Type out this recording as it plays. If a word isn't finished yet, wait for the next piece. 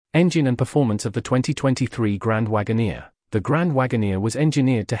Engine and performance of the 2023 Grand Wagoneer. The Grand Wagoneer was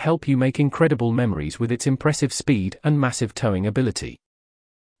engineered to help you make incredible memories with its impressive speed and massive towing ability.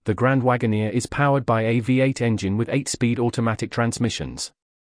 The Grand Wagoneer is powered by a V8 engine with 8-speed automatic transmissions.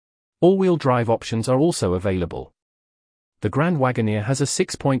 All-wheel drive options are also available. The Grand Wagoneer has a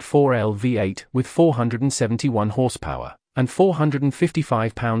 6.4L V8 with 471 horsepower and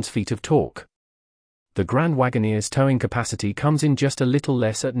 455 pounds-feet of torque. The Grand Wagoneer's towing capacity comes in just a little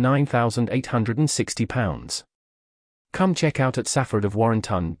less at 9,860 pounds. Come check out at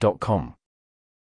saffordofwarrenton.com.